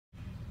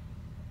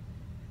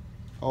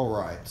All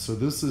right, so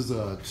this is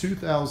a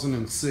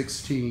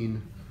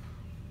 2016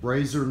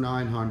 RZR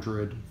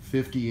 900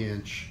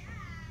 50-inch.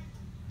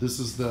 This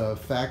is the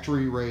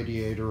factory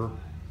radiator.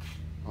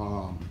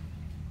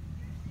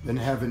 Been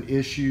having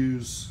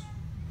issues,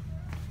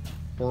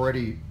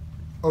 already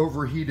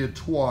overheated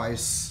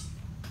twice.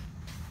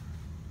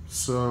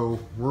 So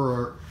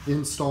we're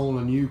installing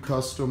a new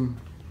custom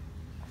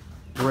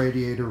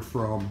radiator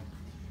from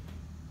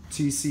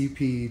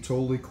TCP,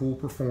 Totally Cool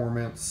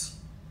Performance.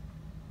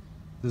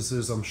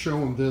 I'm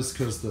showing this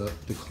because the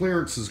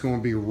clearance is going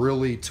to be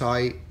really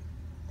tight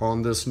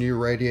on this new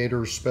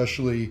radiator,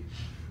 especially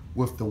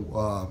with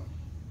the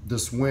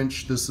this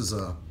winch. This is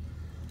a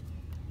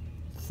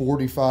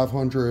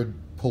 4500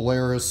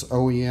 Polaris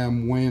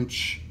OEM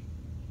winch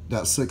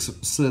that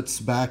sits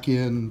back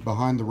in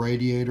behind the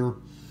radiator.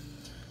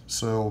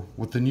 So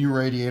with the new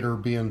radiator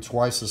being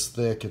twice as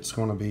thick, it's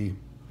going to be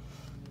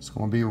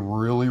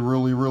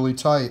really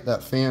tight.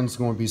 That fan's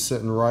going to be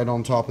sitting right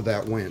on top of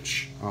that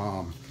winch.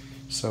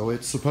 So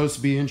it's supposed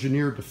to be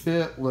engineered to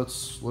fit. We're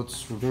going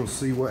to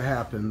see what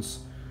happens.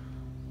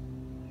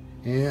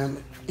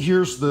 And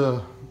here's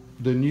the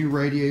new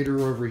radiator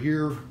over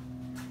here.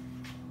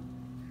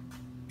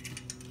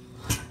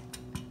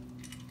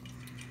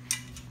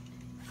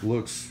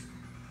 Looks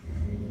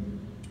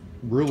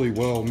really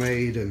well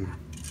made and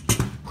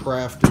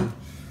crafted.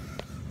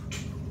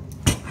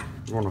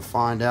 We're going to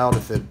find out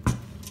if it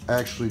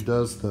actually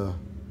does the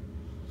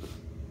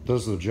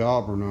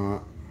job or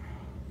not.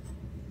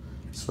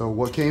 So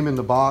what came in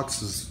the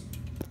box is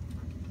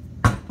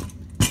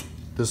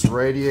this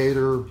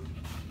radiator,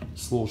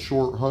 this little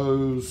short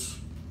hose,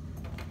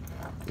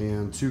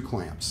 and 2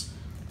 clamps.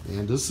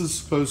 And this is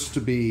supposed to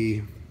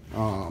be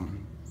the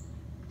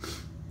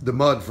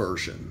mud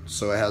version,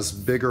 so it has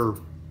bigger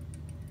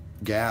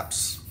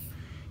gaps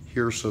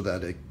here so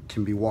that it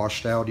can be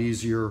washed out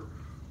easier.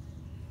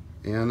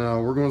 And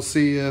we're going to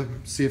see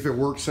if it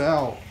works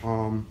out.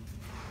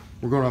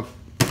 We're going to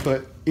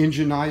put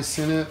engine ice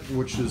in it,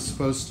 which is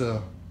supposed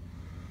to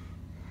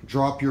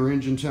drop your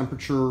engine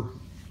temperature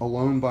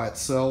alone by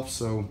itself.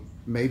 So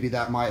maybe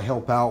that might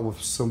help out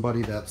with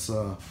somebody that's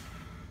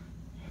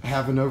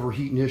having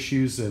overheating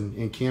issues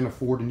and can't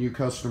afford a new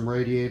custom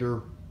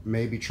radiator.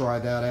 Maybe try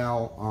that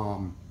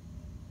out.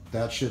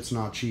 That shit's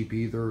not cheap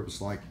either. It was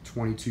like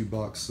 22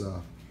 bucks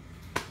a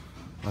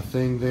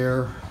thing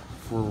there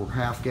for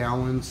half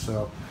gallons.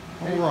 So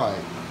all right,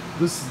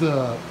 this is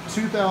the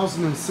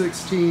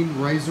 2016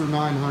 RZR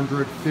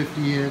 900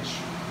 50-inch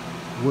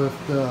with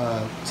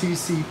the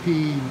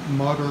TCP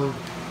mutter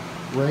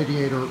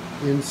radiator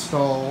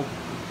installed.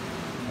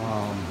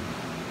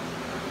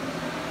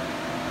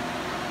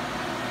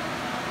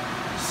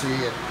 See,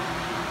 it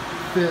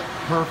fit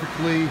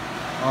perfectly.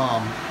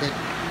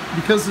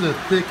 Because of the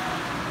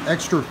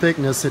extra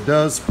thickness, it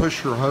does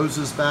push your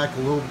hoses back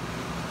a little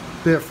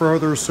bit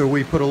further, so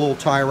we put a little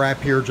tie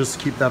wrap here just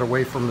to keep that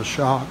away from the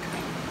shock.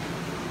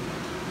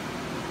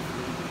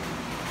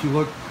 If you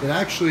look, it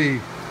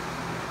actually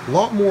a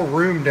lot more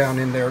room down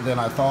in there than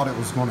I thought it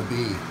was going to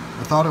be.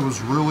 I thought it was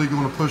really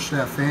going to push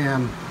that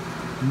fan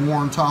more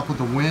on top of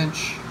the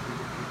winch.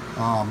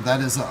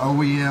 That is an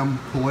OEM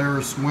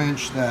Polaris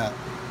winch that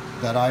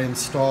I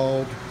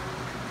installed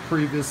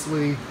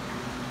previously.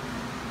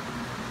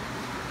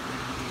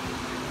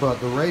 But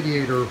the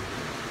radiator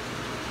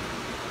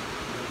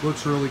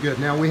looks really good.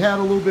 Now we had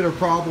a little bit of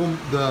problem.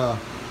 The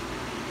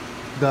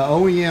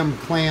OEM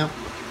clamp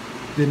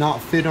did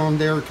not fit on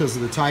there because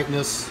of the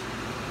tightness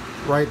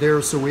right there.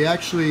 So we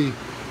actually,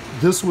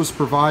 this was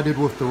provided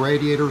with the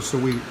radiator, so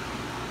we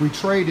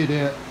traded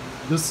it.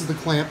 This is the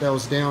clamp that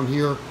was down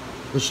here.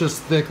 It's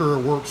just thicker,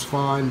 it works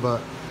fine, but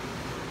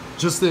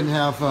just didn't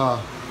have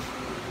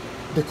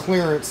the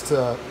clearance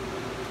to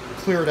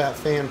clear that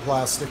fan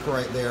plastic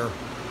right there.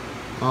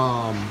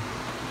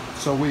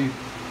 So we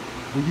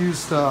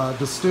used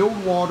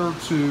distilled water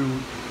to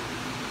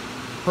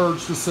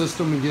purge the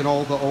system and get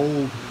all the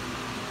old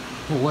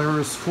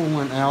Polaris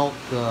coolant out,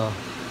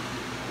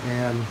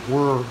 and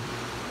we're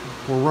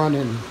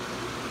running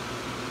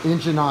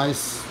engine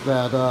ice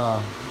that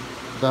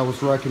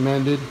was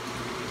recommended.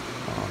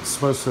 It's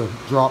supposed to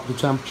drop the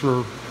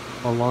temperature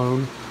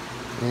alone,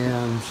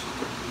 and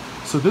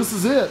so this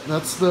is it.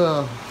 That's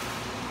the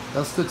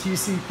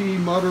TCP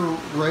mutter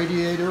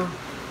radiator.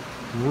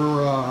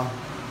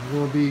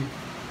 We'll be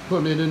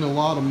putting it in a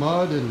lot of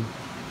mud, and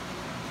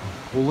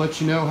we'll let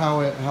you know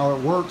how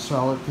it works,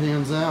 how it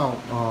pans out.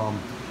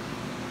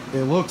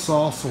 It looks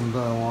awesome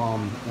though,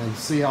 and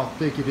see how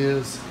thick it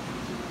is.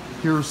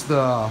 Here's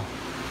the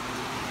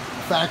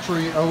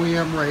factory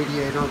OEM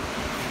radiator.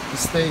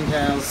 This thing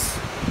has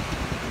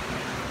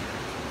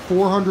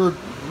 400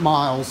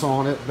 miles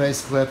on it,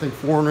 basically. I think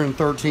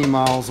 413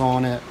 miles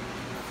on it.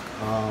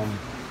 I'm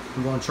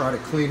going to try to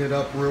clean it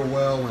up real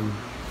well and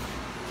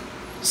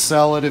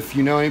sell it. If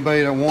you know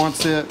anybody that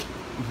wants it,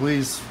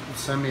 please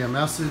send me a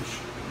message.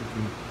 You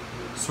can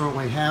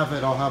certainly have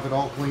it. I'll have it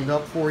all cleaned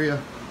up for you.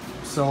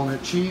 Selling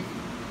it cheap.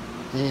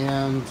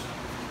 And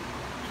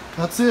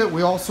that's it.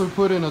 We also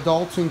put in a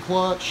Dalton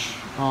clutch.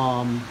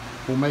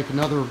 We'll make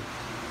another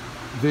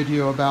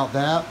video about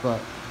that, but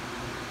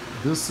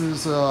this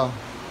is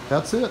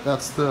that's it.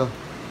 That's the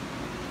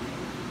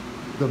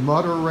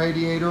Mutter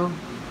radiator,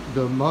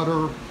 the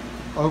Mutter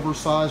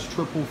oversized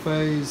triple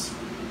phase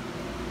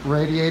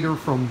radiator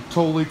from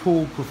Totally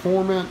Cool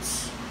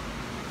Performance,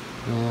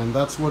 and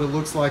that's what it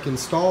looks like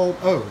installed.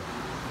 Oh,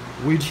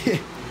 we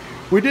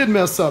did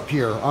mess up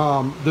here.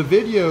 The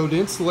video, the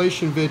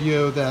installation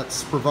video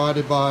that's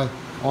provided by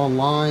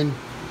online,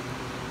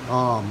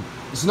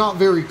 is not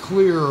very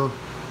clear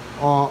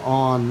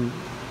on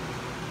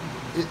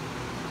it.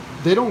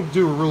 They don't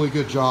do a really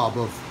good job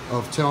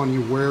of telling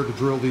you where to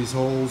drill these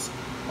holes.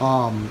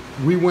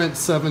 We went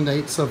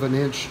 7/8 of an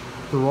inch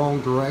the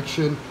wrong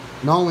direction.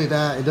 Not only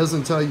that, it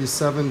doesn't tell you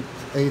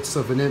 7/8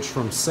 of an inch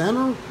from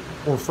center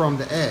or from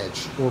the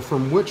edge, or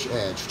from which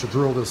edge to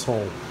drill this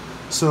hole.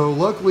 So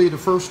luckily, the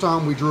first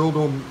time we drilled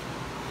them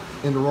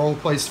in the wrong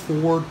place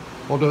forward,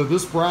 although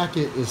this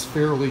bracket is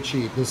fairly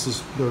cheap.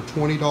 They're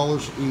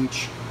 $20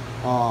 each.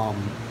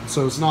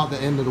 So it's not the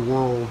end of the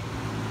world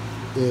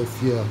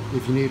if you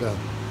need a,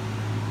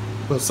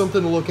 but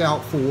something to look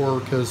out for,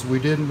 because we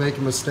didn't make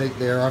a mistake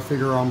there. I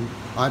figure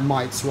I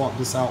might swap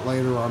this out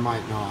later, or I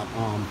might not.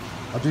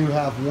 I do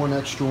have one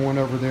extra one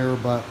over there,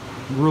 but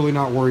I'm really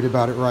not worried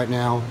about it right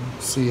now.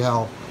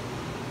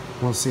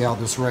 Want to see how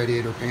this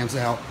radiator pans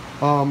out.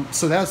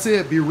 So that's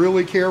it. Be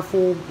really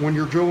careful when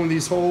you're drilling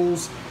these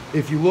holes.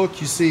 If you look,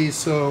 you see,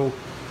 so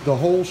the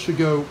hole should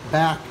go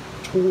back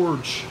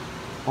towards,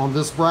 on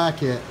this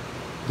bracket,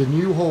 the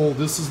new hole.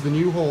 This is the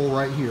new hole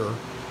right here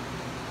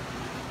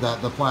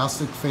that the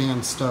plastic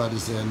fan stud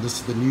is in. This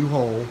is the new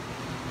hole.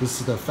 This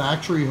is the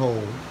factory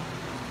hole.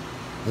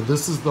 And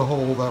this is the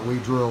hole that we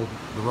drilled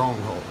the wrong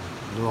hole,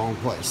 the wrong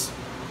place.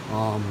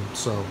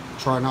 So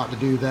try not to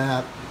do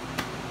that.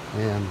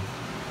 And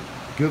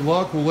good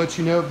luck. We'll let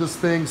you know if this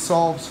thing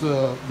solves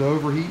the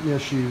overheating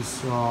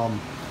issues.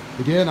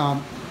 Again,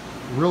 I'm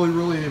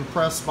really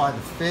impressed by the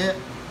fit.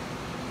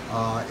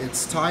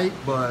 It's tight,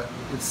 but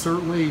it's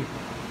certainly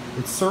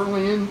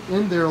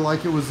in there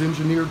like it was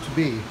engineered to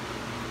be.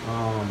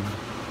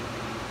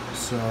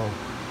 So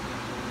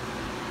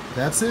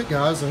that's it,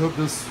 guys. I hope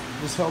this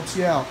helps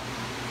you out.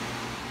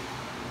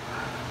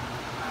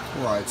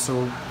 Alright,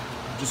 so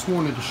just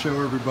wanted to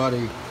show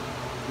everybody,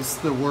 this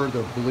is where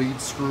the bleed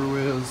screw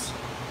is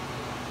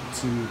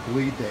to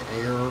bleed the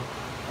air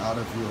out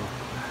of your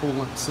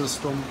coolant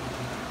system.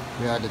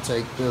 We had to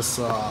take this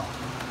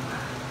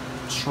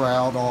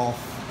shroud off.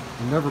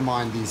 And never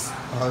mind these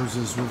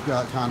hoses, we've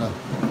got kind of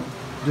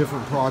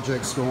different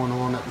projects going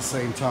on at the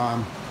same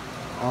time.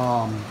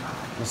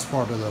 That's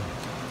part of the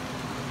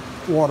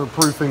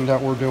waterproofing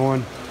that we're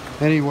doing.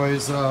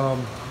 Anyways,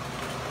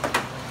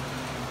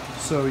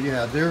 so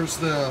yeah, that's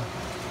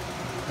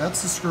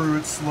the screw.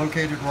 It's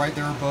located right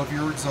there above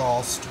your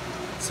exhaust.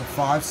 It's a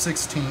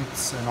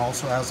 5/16 and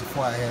also has a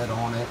flathead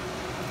on it.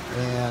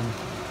 And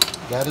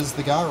that is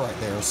the guy right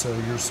there. So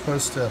you're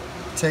supposed to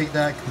take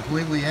that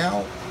completely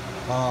out,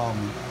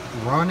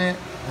 run it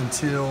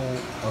until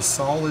a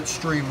solid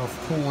stream of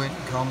coolant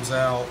comes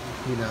out,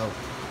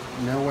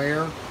 no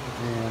air,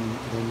 and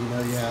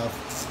then you have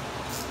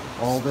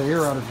all the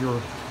air out of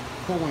your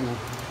cooling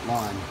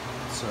line.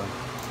 So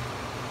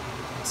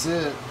that's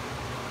it.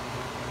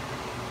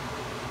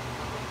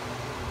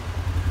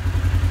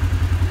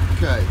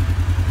 Okay,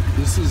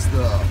 this is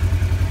the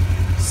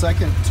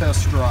second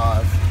test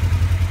drive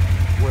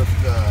with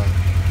the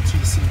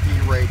TCP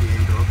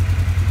radiator.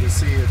 You can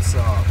see it's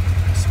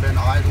been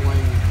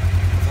idling.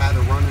 I've had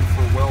it running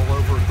for well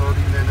over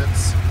 30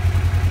 minutes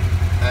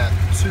at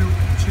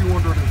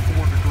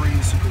 204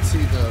 degrees. You can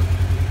see the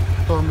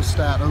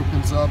thermostat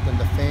opens up and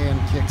the fan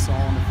kicks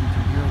on, if you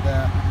can hear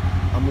that.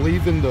 I'm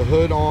leaving the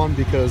hood on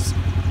because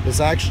it's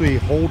actually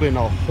holding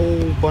a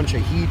whole bunch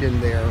of heat in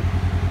there,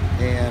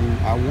 and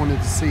I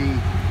wanted to see,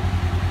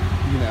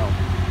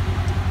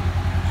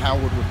 how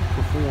it would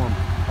perform.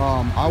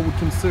 I would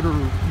consider,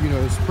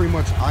 it's pretty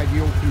much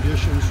ideal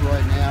conditions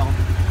right now.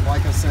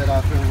 Like I said,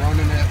 I've been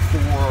running it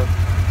for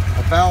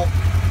about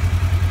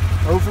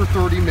over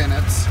 30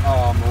 minutes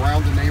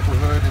around the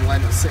neighborhood and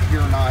letting it sit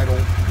here and idle.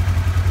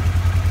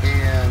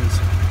 And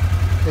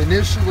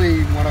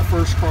initially, when I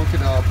first crunk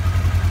it up,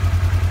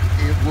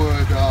 it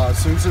would, as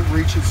soon as it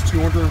reaches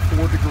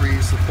 204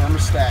 degrees, the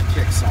thermostat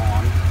kicks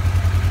on.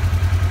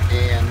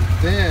 And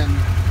then,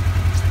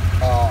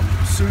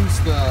 as soon as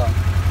the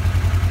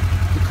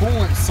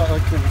coolant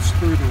cycles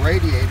through the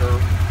radiator,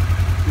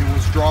 it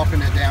was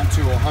dropping it down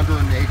to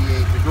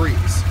 188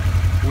 degrees,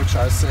 which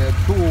I said,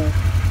 cool.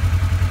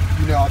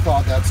 I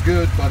thought that's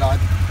good, but I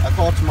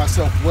thought to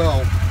myself,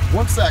 well,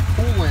 once that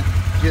coolant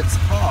gets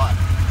hot,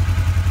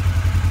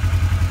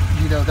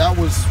 that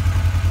was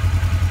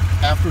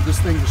after this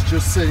thing was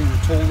just sitting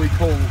totally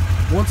cold.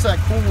 Once that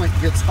coolant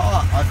gets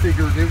hot, I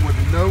figured it would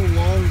no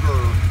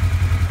longer,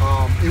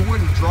 it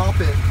wouldn't drop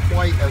it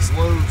quite as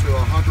low to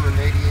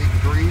 188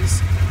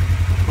 degrees,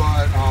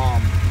 but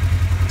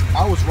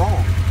I was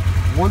wrong.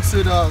 Once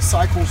it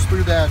cycles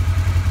through that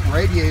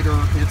radiator,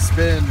 it's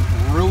been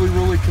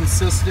really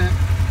consistent.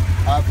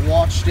 I've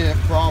watched it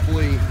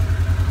probably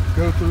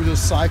go through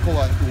this cycle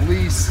at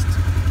least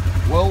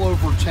well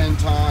over 10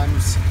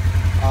 times.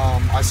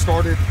 I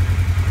started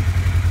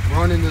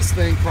running this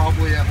thing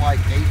probably at like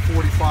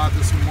 8:45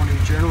 this morning.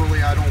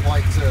 Generally, I don't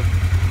like to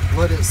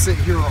let it sit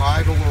here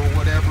idle or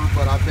whatever,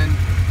 but I've been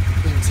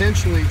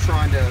intentionally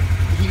trying to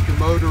heat the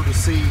motor to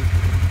see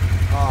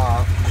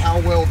how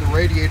well the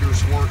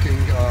radiator's working,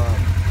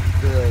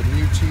 the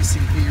new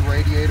TCP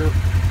radiator.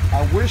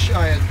 I wish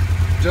I had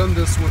done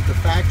this with the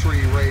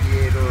factory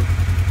radiator,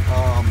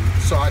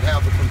 so I'd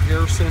have a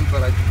comparison,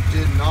 but I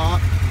did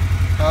not.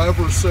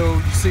 However, so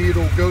you see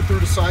it'll go through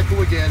the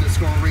cycle again. It's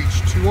going to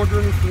reach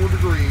 204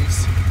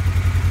 degrees.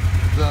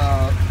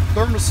 The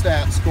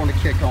thermostat's going to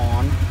kick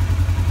on.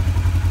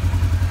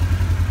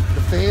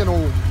 The fan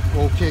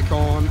will kick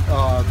on.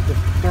 The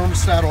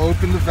thermostat will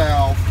open the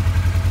valve.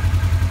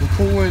 The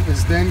coolant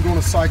is then going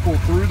to cycle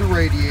through the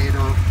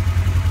radiator.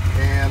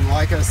 And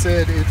like I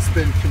said, it's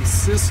been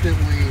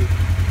consistently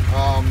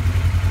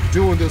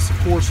doing this, of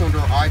course, under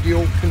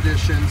ideal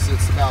conditions.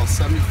 It's about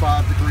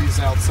 75 degrees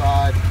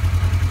outside.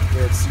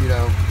 It's, you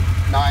know,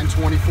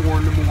 9:24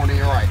 in the morning.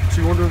 All right,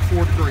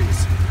 204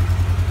 degrees.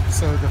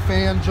 So the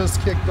fan just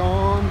kicked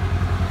on. Maybe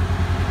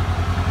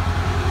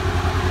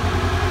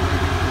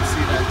you can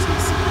see that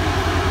TCP.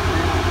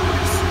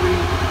 Pretty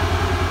sweet.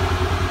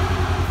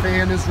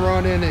 Fan is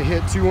running. It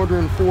hit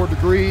 204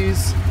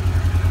 degrees.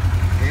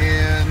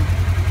 And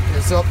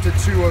it's up to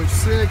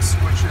 206,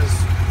 which is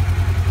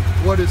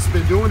what it's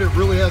been doing. It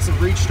really hasn't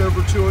reached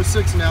over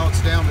 206. Now it's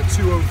down to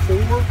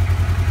 204.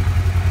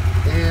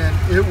 And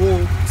it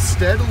will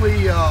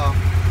steadily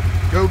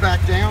go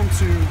back down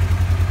to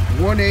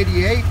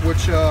 188,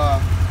 which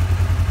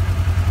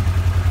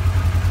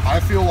I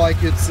feel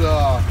like it's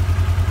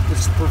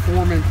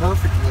performing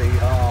perfectly.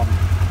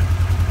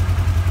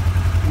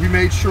 We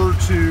made sure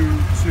to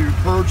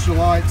purge the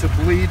line, to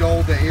bleed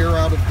all the air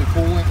out of the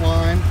coolant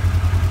line,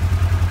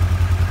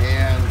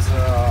 and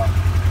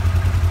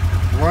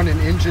run an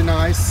engine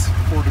ice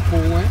for the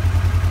coolant.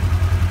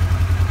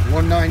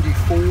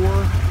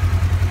 194.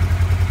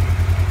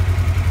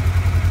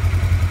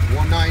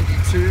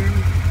 192,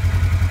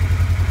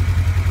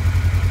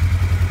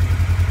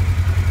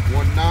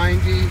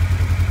 190,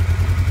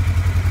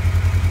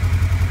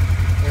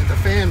 and the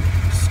fan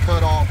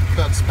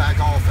cuts back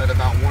off at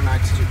about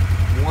 192,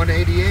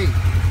 188,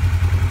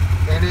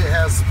 and it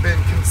has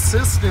been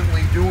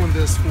consistently doing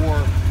this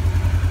for,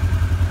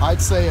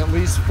 I'd say, at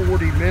least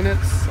 40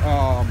 minutes.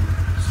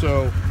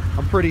 So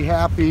I'm pretty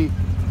happy.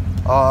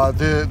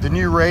 The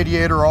new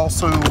radiator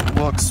also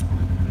looks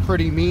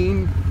pretty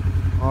mean.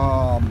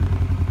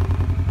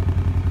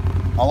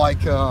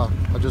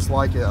 I just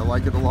like it. I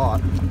like it a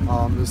lot.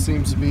 This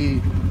seems to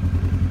be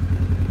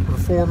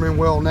performing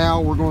well now.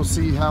 We're going to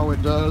see how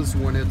it does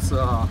when it's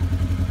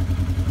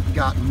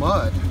got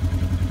mud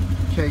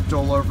caked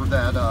all over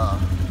that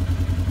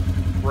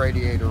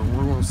radiator.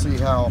 We're going to see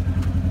how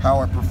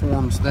it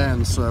performs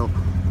then. So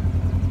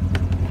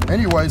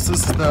anyways,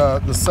 this is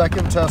the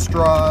second test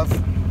drive.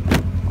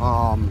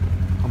 I'm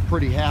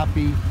pretty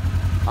happy.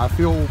 I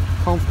feel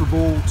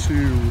comfortable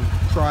to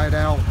try it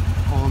out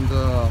on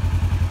the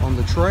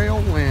trail,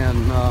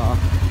 and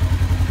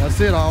that's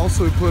it. I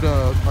also put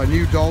a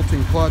new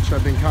Dalton clutch.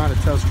 I've been kind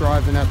of test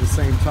driving at the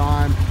same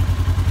time.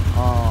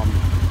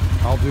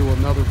 I'll do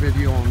another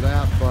video on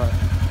that, but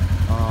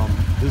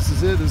this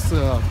is it. This is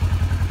a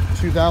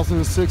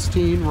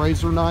 2016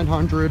 RZR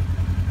 900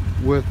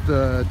 with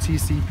the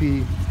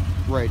TCP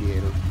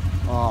radiator.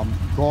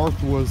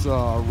 Garth was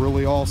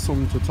really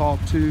awesome to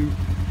talk to.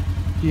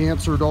 He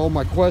answered all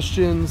my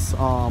questions.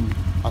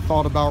 I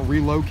thought about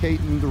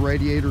relocating the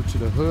radiator to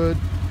the hood,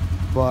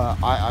 but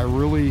I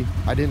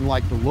didn't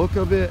like the look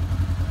of it,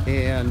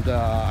 and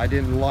I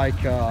didn't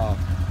like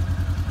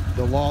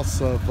the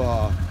loss of,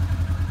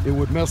 it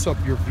would mess up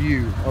your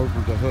view over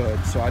the hood.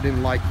 So I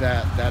didn't like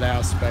that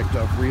aspect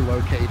of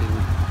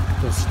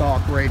relocating the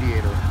stock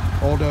radiator.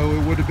 Although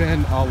it would have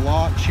been a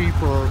lot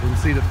cheaper, and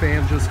see the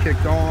fan just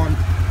kicked on,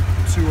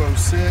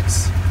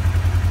 206,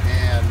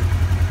 and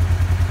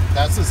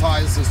that's as high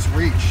as it's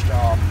reached.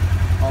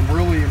 I'm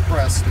really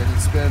impressed, and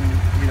it's been,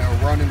 you know,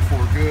 running for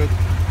a good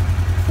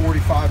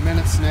 45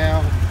 minutes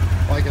now.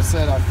 Like I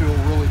said, I feel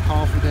really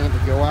confident to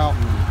go out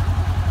and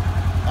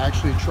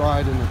actually try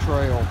it in the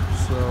trail.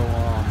 So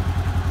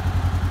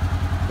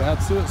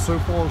that's it. So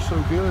far,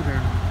 so good,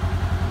 and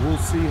we'll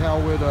see how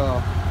it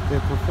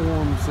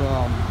performs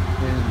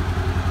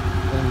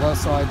in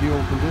less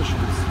ideal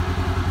conditions.